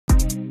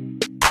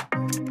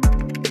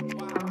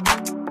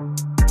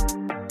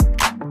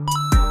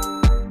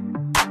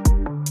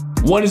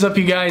What is up,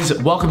 you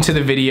guys? Welcome to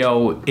the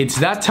video. It's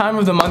that time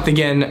of the month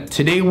again.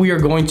 Today we are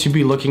going to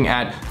be looking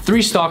at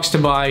 3 stocks to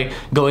buy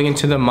going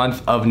into the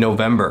month of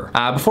November.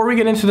 Before we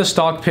get into the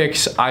stock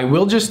picks, I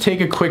will just take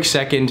a quick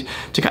second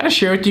to kind of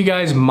share with you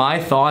guys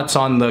my thoughts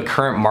on the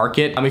current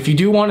market. If you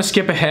do want to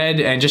skip ahead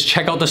and just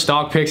check out the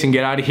stock picks and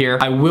get out of here,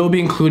 I will be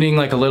including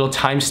like a little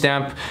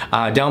timestamp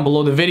down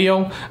below the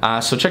video,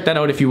 so check that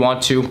out if you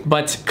want to.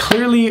 But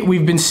clearly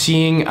we've been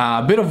seeing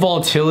a bit of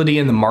volatility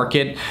in the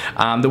market.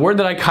 The word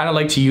that I kind of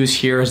like to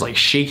use here is like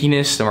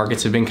shakiness. The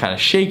markets have been kind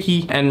of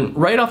shaky, and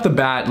right off the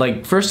bat,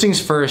 like first things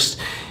first,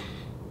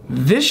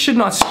 this should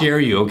not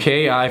scare you,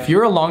 okay? If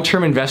you're a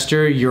long-term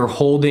investor, you're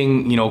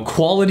holding,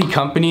 quality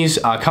companies,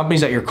 companies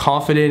that you're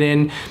confident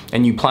in,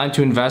 and you plan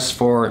to invest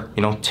for,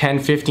 10,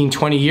 15,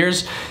 20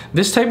 years,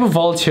 this type of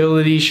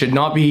volatility should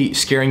not be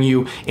scaring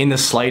you in the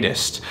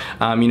slightest.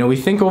 We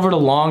think over the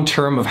long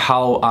term of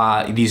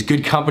how these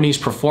good companies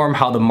perform,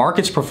 how the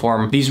markets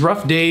perform. These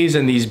rough days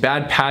and these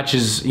bad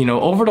patches,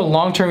 over the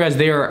long term, guys,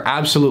 they are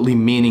absolutely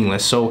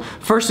meaningless. So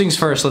first things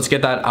first, let's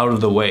get that out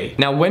of the way.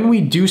 Now, when we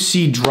do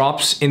see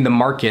drops in the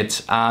market,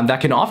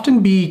 that can often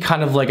be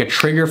kind of like a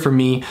trigger for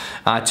me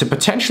to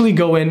potentially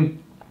go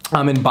in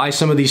and buy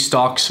some of these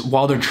stocks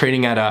while they're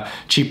trading at a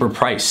cheaper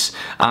price.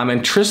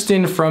 And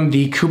Tristan from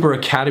the Cooper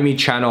Academy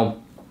channel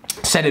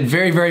said it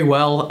very, very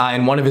well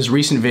in one of his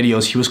recent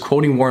videos. He was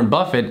quoting Warren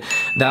Buffett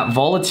that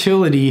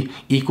volatility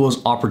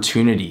equals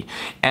opportunity.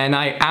 And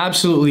I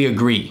absolutely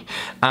agree.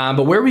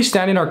 But where we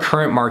stand in our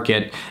current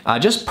market,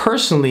 just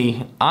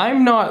personally,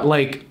 I'm not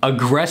like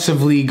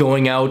aggressively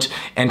going out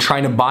and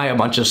trying to buy a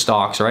bunch of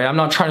stocks, right? I'm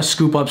not trying to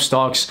scoop up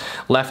stocks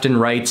left and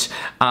right.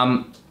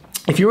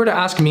 If you were to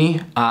ask me,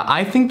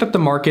 I think that the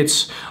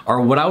markets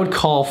are what I would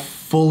call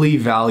fully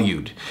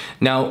valued.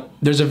 Now,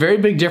 there's a very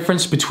big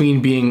difference between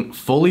being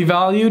fully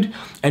valued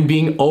and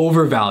being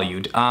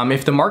overvalued.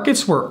 If the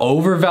markets were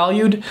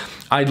overvalued,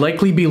 I'd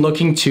likely be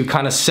looking to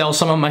kind of sell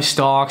some of my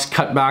stocks,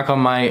 cut back on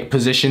my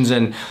positions,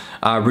 and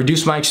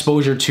reduce my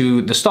exposure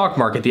to the stock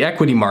market, the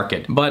equity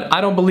market. But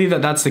I don't believe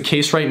that that's the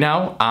case right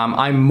now.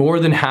 I'm more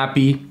than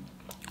happy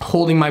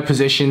holding my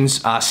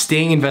positions,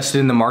 staying invested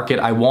in the market.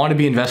 I want to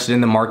be invested in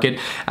the market.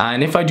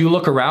 And if I do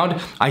look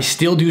around, I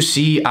still do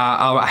see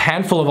a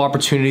handful of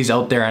opportunities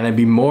out there, and I'd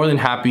be more than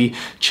happy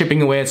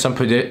chipping away at some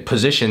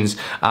positions,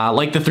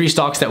 like the 3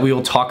 stocks that we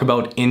will talk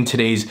about in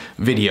today's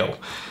video.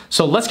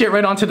 So let's get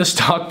right onto the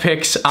stock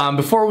picks.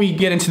 Before we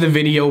get into the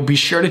video, be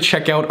sure to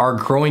check out our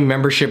growing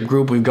membership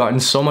group. We've gotten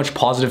so much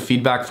positive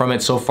feedback from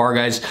it so far,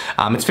 guys.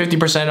 It's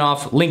 50%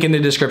 off, link in the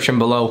description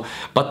below.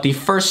 But the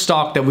first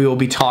stock that we will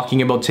be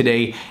talking about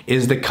today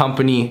is the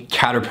company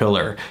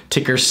Caterpillar,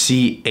 ticker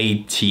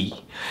CAT.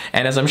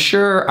 And as I'm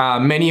sure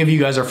many of you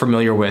guys are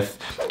familiar with,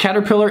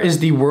 Caterpillar is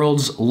the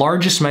world's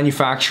largest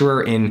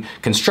manufacturer in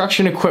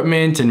construction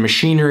equipment and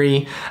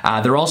machinery.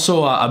 They're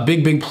also a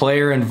big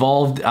player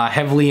involved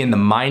heavily in the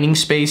mining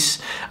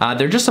space.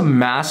 They're just a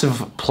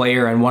massive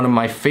player and one of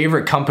my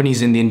favorite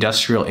companies in the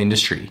industrial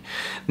industry.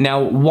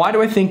 Now, why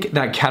do I think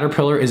that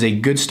Caterpillar is a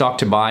good stock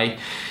to buy?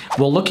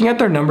 Well, looking at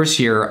their numbers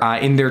here,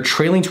 in their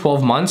trailing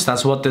 12 months,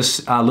 that's what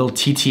this little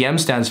TTM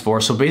stands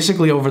for. So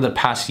basically over the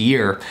past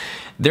year,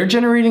 they're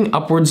generating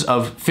upwards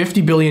of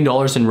 $50 billion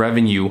in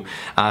revenue.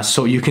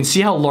 So you can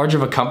see how large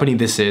of a company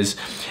this is.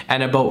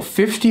 And about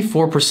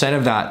 54%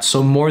 of that,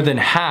 so more than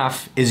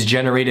half, is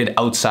generated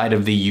outside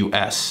of the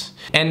US.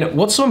 And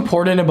what's so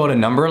important about a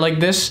number like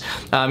this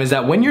is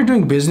that when you're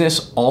doing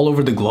business all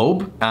over the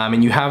globe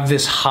and you have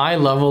this high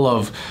level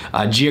of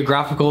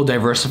geographical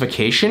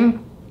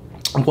diversification,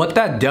 what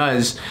that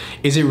does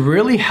is it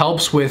really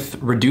helps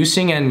with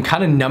reducing and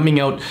kind of numbing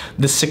out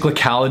the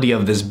cyclicality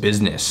of this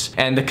business.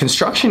 And the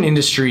construction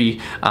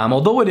industry,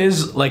 although it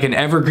is like an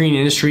evergreen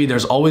industry,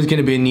 there's always going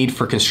to be a need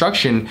for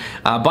construction.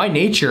 By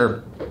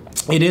nature,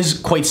 it is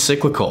quite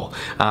cyclical.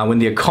 When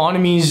the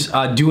economy's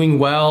doing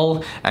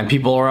well and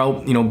people are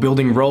out,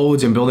 building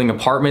roads and building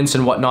apartments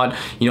and whatnot,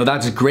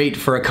 that's great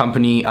for a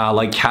company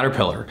like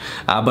Caterpillar.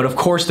 But of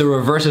course, the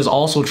reverse is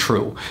also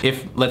true.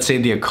 If, let's say,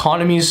 the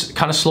economy's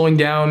kind of slowing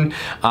down,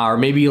 or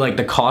maybe like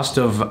the cost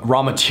of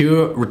raw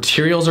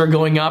materials are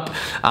going up,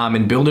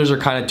 and builders are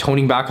kind of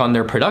toning back on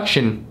their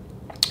production,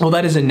 well,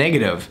 that is a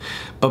negative.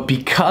 But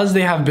because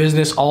they have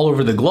business all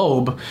over the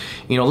globe,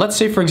 let's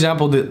say, for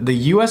example, the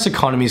US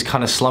economy is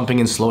kind of slumping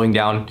and slowing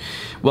down.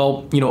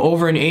 Well,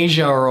 over in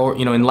Asia or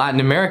in Latin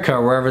America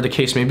or wherever the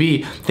case may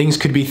be, things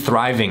could be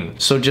thriving.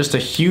 So just a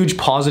huge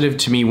positive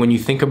to me when you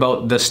think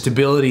about the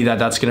stability that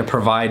that's going to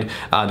provide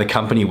the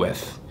company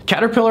with.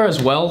 Caterpillar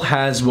as well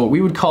has what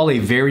we would call a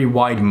very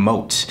wide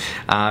moat.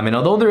 And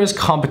although there is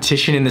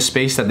competition in the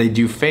space that they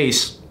do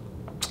face,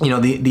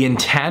 the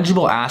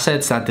intangible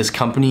assets that this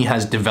company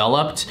has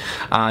developed,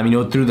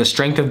 through the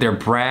strength of their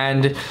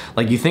brand.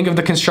 Like, you think of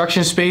the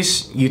construction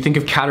space, you think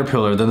of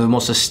Caterpillar. They're the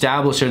most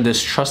established, or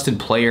this trusted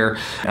player.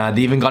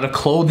 They even got a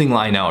clothing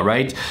line out,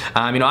 right?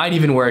 I'd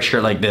even wear a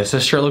shirt like this.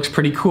 This shirt looks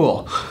pretty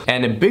cool.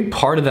 And a big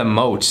part of the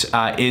moat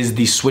is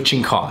the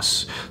switching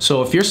costs.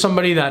 So if you're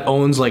somebody that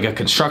owns like a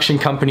construction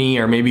company,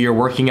 or maybe you're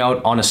working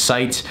out on a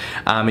site,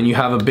 and you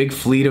have a big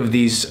fleet of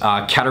these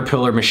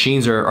Caterpillar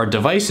machines or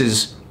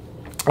devices,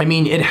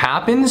 it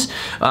happens,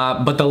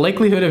 but the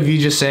likelihood of you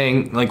just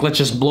saying, like, let's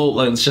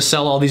just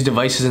sell all these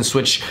devices and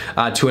switch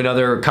to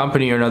another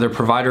company or another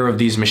provider of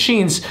these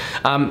machines,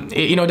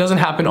 it doesn't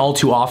happen all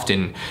too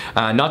often.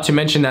 Not to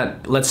mention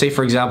that, let's say,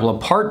 for example, a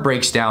part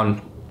breaks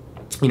down.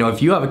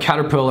 If you have a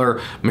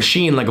Caterpillar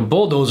machine, like a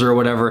bulldozer or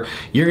whatever,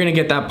 you're gonna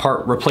get that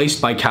part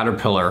replaced by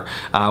Caterpillar,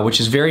 which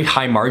is very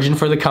high margin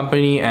for the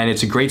company, and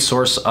it's a great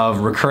source of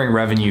recurring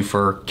revenue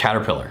for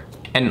Caterpillar.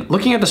 And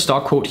looking at the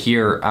stock quote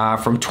here,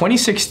 from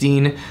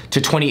 2016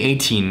 to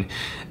 2018,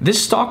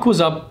 this stock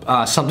was up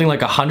something like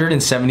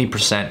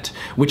 170%,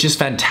 which is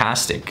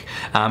fantastic.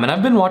 And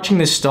I've been watching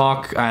this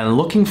stock and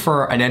looking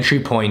for an entry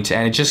point,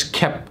 and it just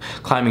kept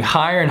climbing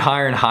higher and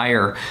higher and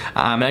higher.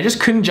 And I just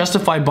couldn't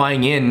justify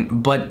buying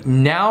in, but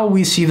now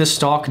we see the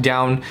stock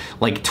down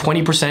like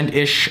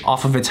 20%-ish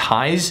off of its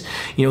highs.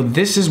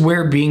 This is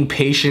where being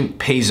patient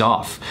pays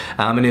off.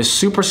 And it's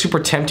super, super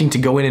tempting to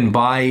go in and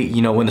buy,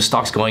 when the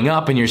stock's going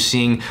up and you're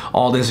seeing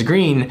all this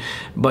green,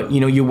 but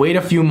you wait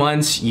a few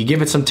months, you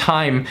give it some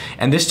time,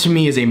 and this to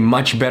me is a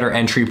much better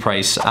entry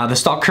price. The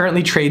stock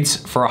currently trades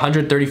for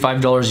 $135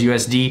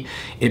 USD.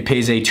 It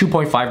pays a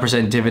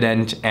 2.5%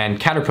 dividend, and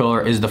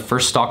Caterpillar is the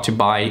first stock to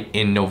buy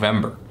in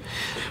November.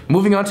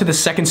 Moving on to the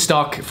second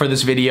stock for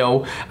this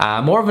video,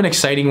 more of an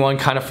exciting one,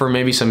 kind of for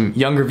maybe some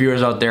younger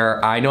viewers out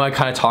there. I know I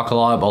kind of talk a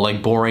lot about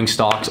like boring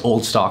stocks,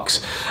 old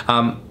stocks.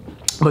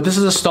 But this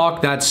is a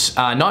stock that's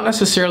not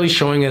necessarily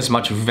showing as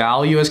much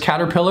value as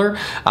Caterpillar,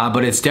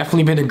 but it's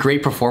definitely been a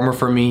great performer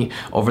for me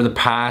over the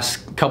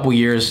past couple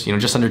years,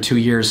 just under 2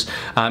 years.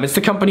 It's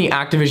the company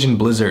Activision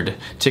Blizzard,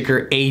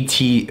 ticker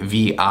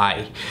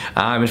ATVI.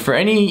 And for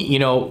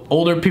any,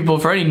 older people,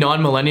 for any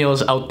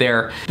non-millennials out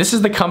there, this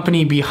is the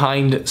company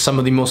behind some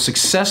of the most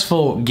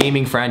successful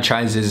gaming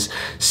franchises,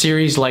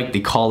 series like the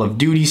Call of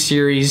Duty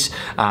series,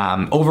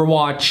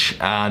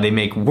 Overwatch, they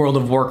make World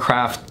of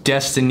Warcraft,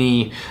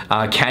 Destiny,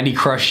 Candy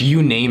Crush,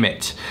 you name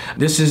it.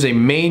 This is a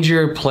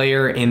major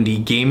player in the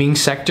gaming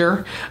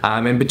sector,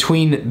 and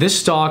between this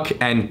stock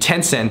and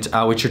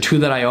Tencent, which are two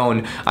that I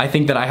own, I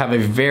think that I have a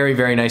very,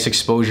 very nice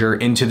exposure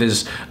into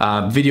this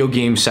video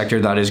game sector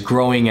that is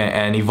growing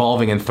and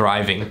evolving and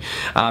thriving.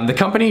 The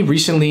company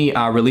recently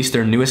released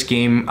their newest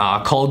game,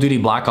 Call of Duty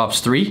Black Ops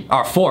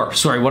 4,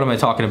 sorry, what am I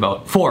talking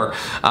about?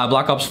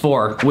 Black Ops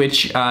 4,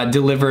 which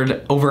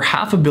delivered over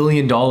 $500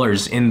 million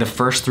in the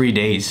first 3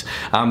 days.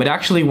 It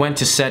actually went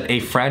to set a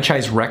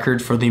franchise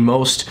record for the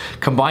most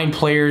combined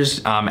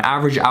players,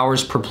 average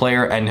hours per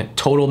player, and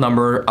total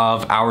number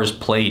of hours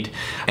played.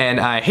 And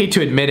I hate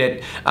to admit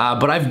it,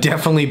 but I've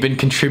definitely been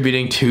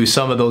contributing to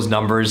some of those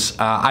numbers.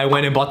 I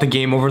went and bought the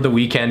game over the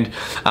weekend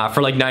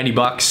for like 90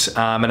 bucks,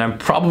 and I'm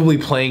probably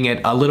playing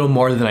it a little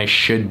more than I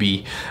should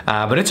be.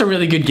 But it's a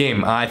really good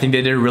game. I think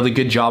they did a really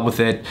good job with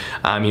it.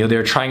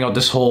 They're trying out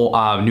this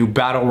whole new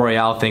Battle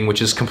Royale thing,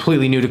 which is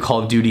completely new to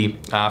Call of Duty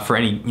for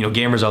any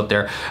gamers out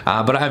there.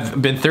 But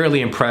I've been thoroughly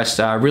impressed.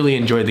 I really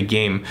enjoyed the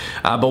game.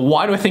 But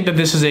why do I think that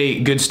this is a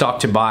good stock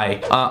to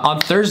buy? On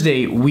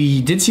Thursday,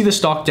 we did see the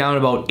stock down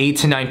about 8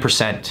 to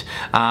 9%.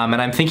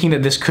 And I'm thinking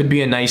that this could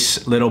be a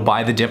nice little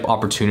buy the dip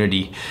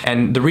opportunity.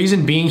 And the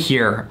reason being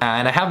here,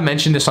 and I have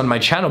mentioned this on my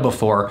channel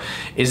before,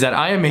 is that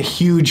I am a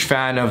huge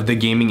fan of the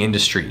gaming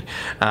industry.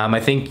 I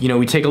think,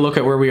 we take a look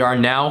at where we are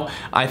now,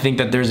 I think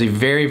that there's a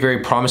very, very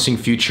promising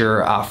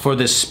future for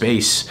this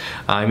space.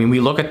 We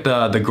look at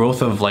the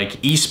growth of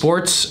like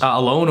esports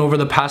alone over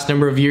the past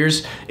number of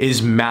years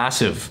is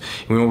massive.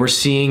 We're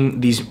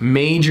seeing these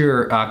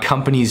major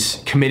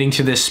companies committing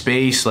to this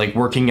space, like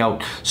working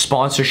out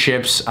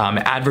sponsorships,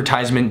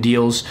 advertisement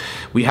deals.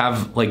 We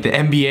have like the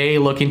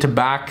NBA looking to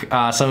back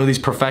some of these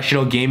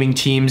professional gaming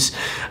teams.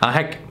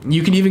 Heck,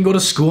 you can even go to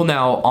school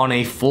now on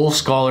a full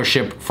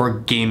scholarship for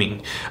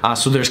gaming.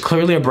 So there's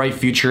clearly a bright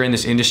future in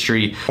this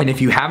industry. And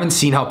if you haven't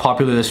seen how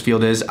popular this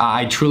field is,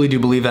 I truly do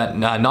believe that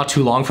not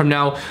too long from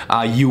now,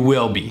 you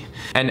will be.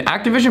 And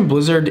Activision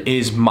Blizzard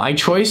is my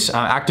choice,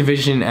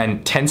 Activision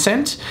and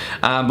Tencent.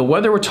 But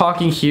whether we're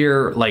talking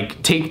here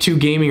like Take-Two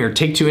Gaming or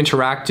Take-Two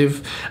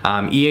Interactive,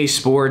 EA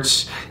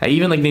Sports,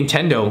 even like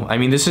Nintendo,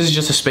 this is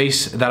just a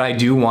space that I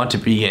do want to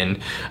be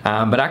in.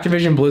 But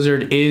Activision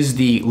Blizzard is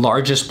the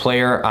largest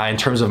player in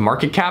terms of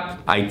market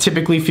cap. I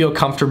typically feel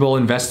comfortable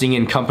investing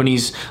in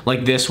companies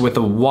like this with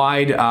a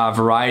wide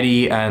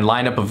variety and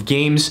lineup of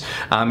games,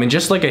 and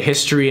just like a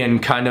history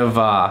and kind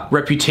of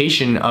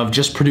reputation of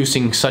just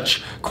producing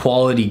such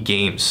quality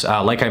games,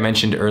 like I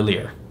mentioned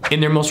earlier. In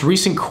their most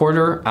recent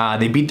quarter,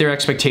 they beat their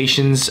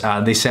expectations.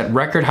 They set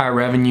record high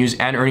revenues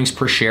and earnings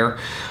per share.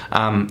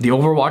 The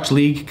Overwatch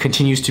League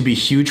continues to be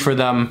huge for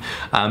them.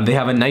 They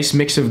have a nice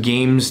mix of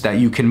games that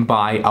you can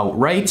buy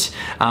outright.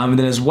 And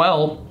then as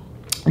well,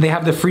 they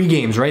have the free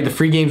games, right? The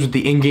free games with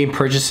the in-game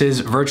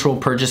purchases, virtual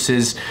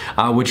purchases,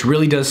 which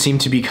really does seem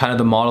to be kind of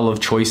the model of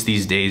choice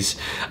these days.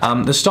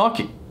 The stock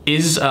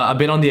is a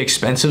bit on the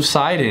expensive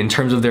side in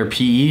terms of their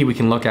PE we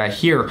can look at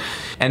here.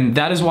 And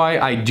that is why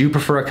I do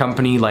prefer a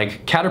company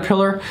like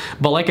Caterpillar.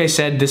 But like I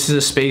said, this is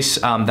a space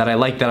that I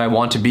like, that I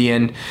want to be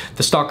in.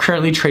 The stock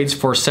currently trades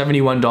for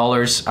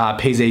 $71,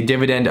 pays a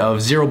dividend of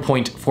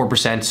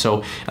 0.4%,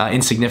 so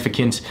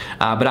insignificant.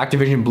 But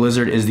Activision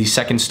Blizzard is the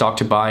second stock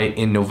to buy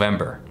in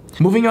November.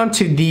 Moving on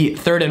to the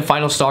third and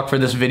final stock for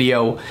this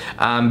video.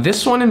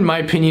 This one, in my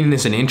opinion,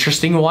 is an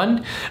interesting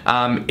one.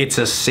 It's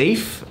a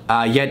safe,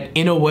 yet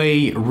in a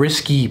way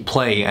risky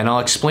play, and I'll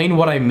explain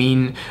what I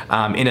mean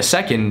in a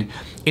second.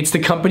 It's the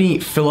company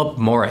Philip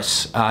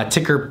Morris,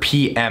 ticker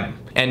PM.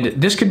 And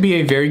this could be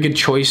a very good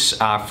choice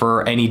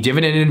for any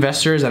dividend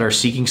investors that are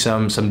seeking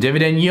some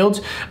dividend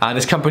yield.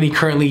 This company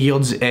currently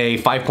yields a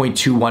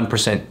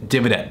 5.21%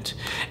 dividend.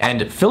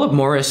 And Philip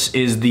Morris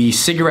is the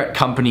cigarette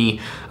company,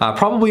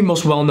 probably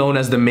most well known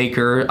as the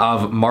maker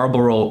of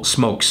Marlboro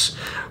smokes.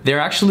 They're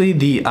actually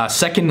the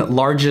second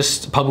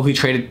largest publicly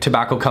traded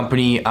tobacco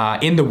company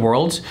in the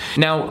world.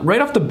 Now,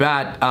 right off the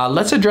bat,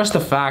 let's address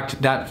the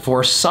fact that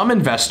for some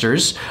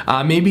investors,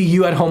 maybe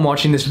you at home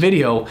watching this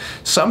video,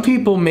 some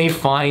people may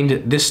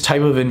find this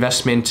type of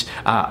investment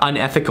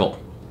unethical.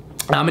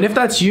 And if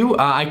that's you,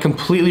 I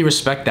completely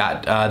respect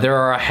that. There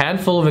are a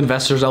handful of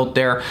investors out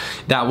there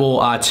that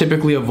will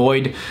typically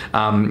avoid,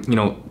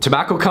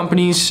 tobacco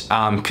companies.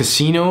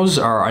 Casinos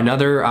are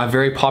another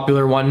very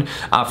popular one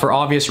for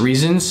obvious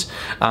reasons.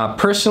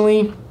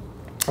 Personally,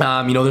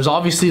 there's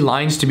obviously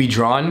lines to be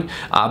drawn,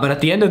 but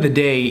at the end of the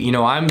day,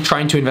 I'm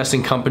trying to invest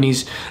in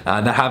companies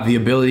that have the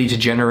ability to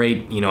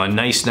generate, a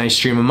nice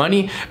stream of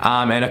money,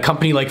 and a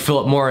company like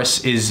Philip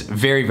Morris is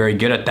very, very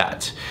good at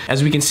that.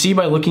 As we can see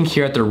by looking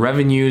here at their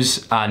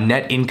revenues,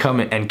 net income,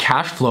 and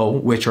cash flow,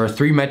 which are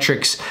three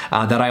metrics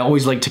that I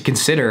always like to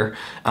consider,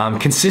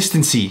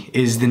 consistency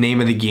is the name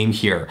of the game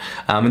here.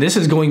 And this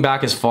is going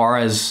back as far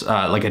as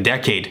like a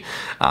decade.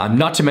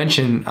 Not to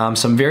mention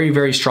some very,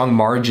 very strong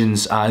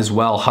margins as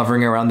well,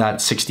 hovering around that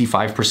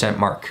 65%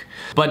 mark.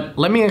 But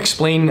let me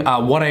explain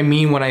what I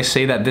mean when I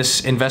say that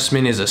this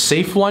investment is a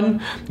safe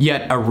one,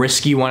 yet a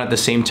risky one at the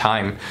same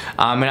time.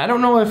 And I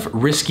don't know if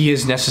risky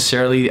is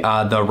necessarily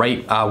the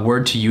right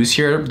word to use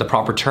here, the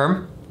proper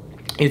term.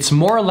 It's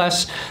more or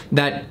less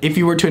that if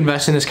you were to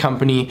invest in this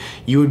company,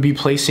 you would be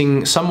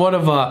placing somewhat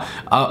of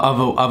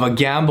a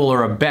gamble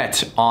or a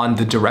bet on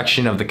the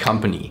direction of the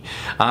company.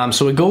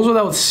 So it goes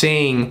without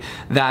saying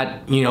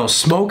that,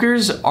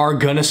 smokers are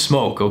gonna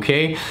smoke,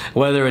 okay?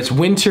 Whether it's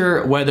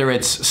winter, whether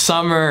it's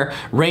summer,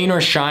 rain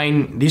or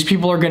shine, these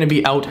people are gonna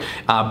be out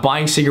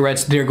buying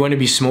cigarettes, they're going to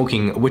be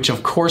smoking, which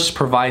of course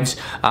provides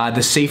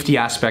the safety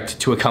aspect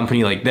to a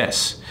company like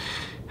this.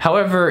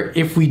 However,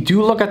 if we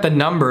do look at the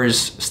numbers,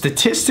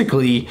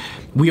 statistically,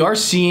 we are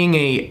seeing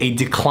a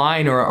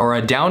decline or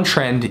a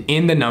downtrend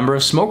in the number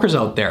of smokers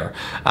out there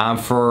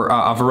for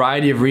a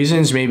variety of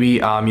reasons. Maybe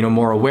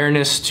more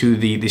awareness to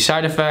the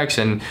side effects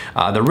and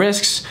the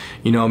risks.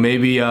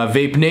 Maybe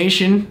Vape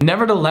Nation.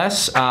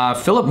 Nevertheless,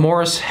 Philip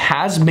Morris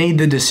has made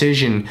the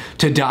decision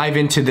to dive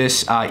into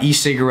this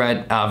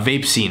e-cigarette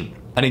vape scene.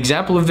 An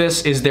example of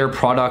this is their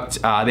product,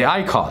 the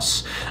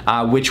IQOS,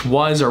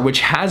 which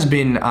has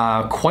been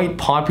quite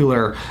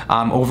popular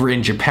over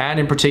in Japan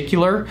in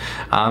particular.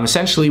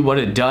 Essentially what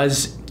it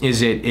does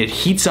is it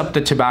heats up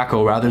the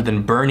tobacco rather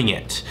than burning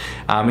it.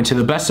 And to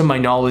the best of my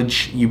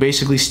knowledge, you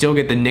basically still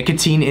get the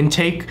nicotine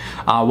intake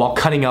while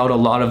cutting out a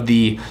lot of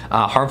the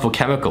harmful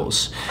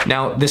chemicals.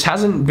 Now, this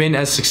hasn't been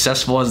as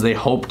successful as they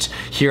hoped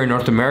here in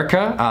North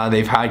America.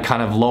 They've had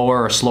kind of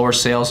lower or slower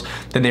sales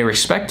than they were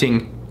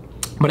expecting.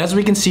 But as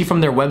we can see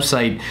from their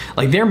website,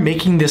 like they're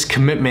making this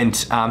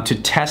commitment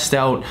to test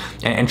out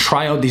and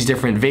try out these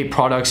different vape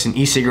products and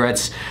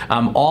e-cigarettes,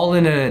 all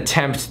in an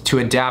attempt to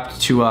adapt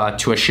to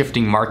a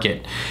shifting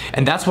market.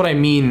 And that's what I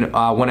mean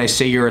when I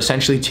say you're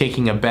essentially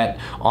taking a bet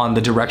on the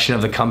direction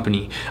of the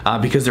company,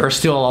 because there are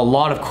still a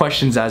lot of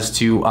questions as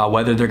to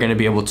whether they're going to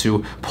be able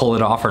to pull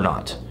it off or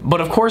not. But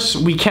of course,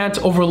 we can't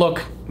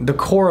overlook the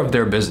core of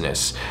their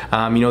business.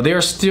 They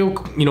are still,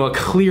 a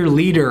clear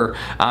leader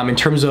in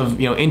terms of,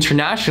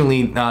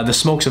 internationally, the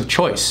smokes of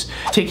choice.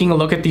 Taking a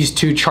look at these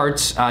two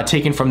charts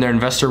taken from their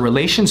investor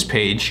relations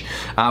page,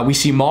 we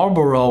see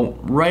Marlboro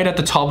right at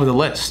the top of the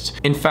list.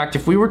 In fact,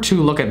 if we were to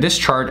look at this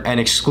chart and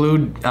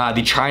exclude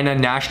the China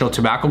National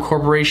Tobacco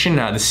Corporation,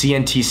 the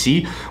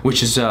CNTC,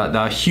 which is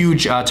the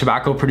huge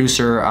tobacco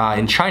producer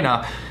in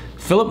China,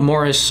 Philip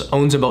Morris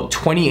owns about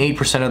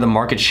 28% of the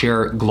market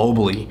share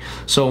globally.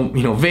 So,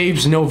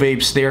 vapes, no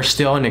vapes, they are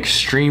still an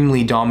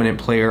extremely dominant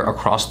player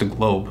across the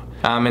globe.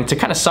 And to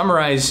kind of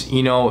summarize,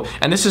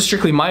 and this is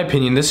strictly my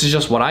opinion, this is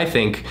just what I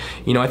think,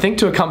 I think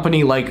to a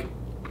company like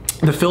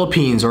the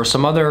Philippines or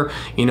some other,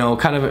 you know,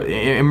 kind of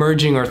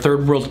emerging or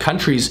third world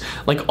countries,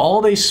 like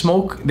all they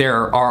smoke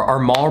there are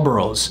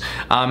Marlboros.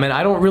 And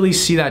I don't really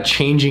see that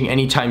changing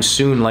anytime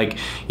soon. Like,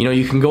 you know,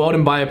 you can go out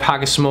and buy a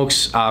pack of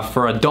smokes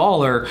for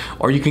 $1,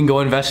 or you can go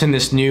invest in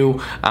this new,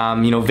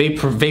 you know,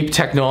 vape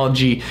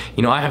technology.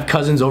 You know, I have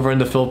cousins over in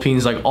the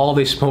Philippines, like all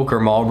they smoke are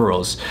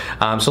Marlboros.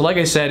 So like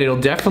I said, it'll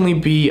definitely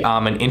be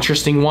an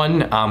interesting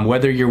one,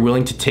 whether you're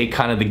willing to take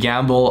kind of the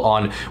gamble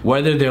on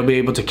whether they'll be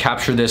able to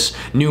capture this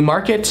new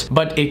market.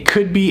 But it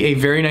could be a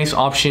very nice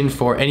option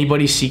for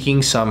anybody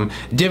seeking some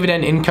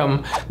dividend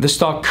income. The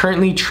stock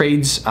currently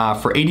trades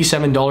for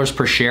 $87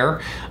 per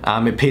share.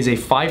 It pays a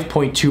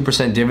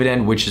 5.2%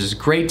 dividend, which is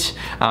great.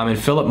 And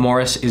Philip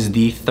Morris is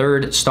the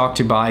third stock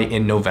to buy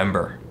in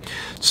November.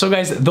 So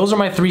guys, those are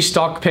my 3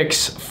 stock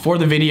picks for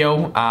the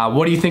video.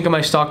 What do you think of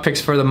my stock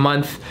picks for the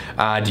month?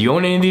 Do you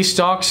own any of these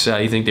stocks?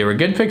 You think they were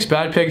good picks,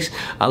 bad picks?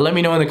 Let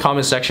me know in the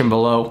comment section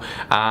below.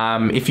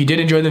 If you did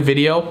enjoy the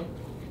video,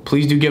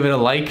 please do give it a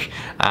like.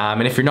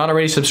 And if you're not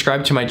already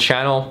subscribed to my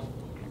channel,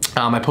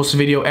 I post a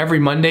video every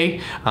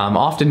Monday,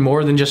 often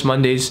more than just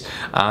Mondays.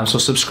 So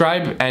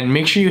subscribe and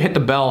make sure you hit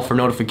the bell for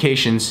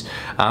notifications.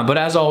 But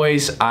as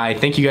always, I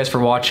thank you guys for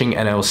watching,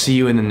 and I will see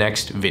you in the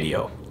next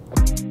video.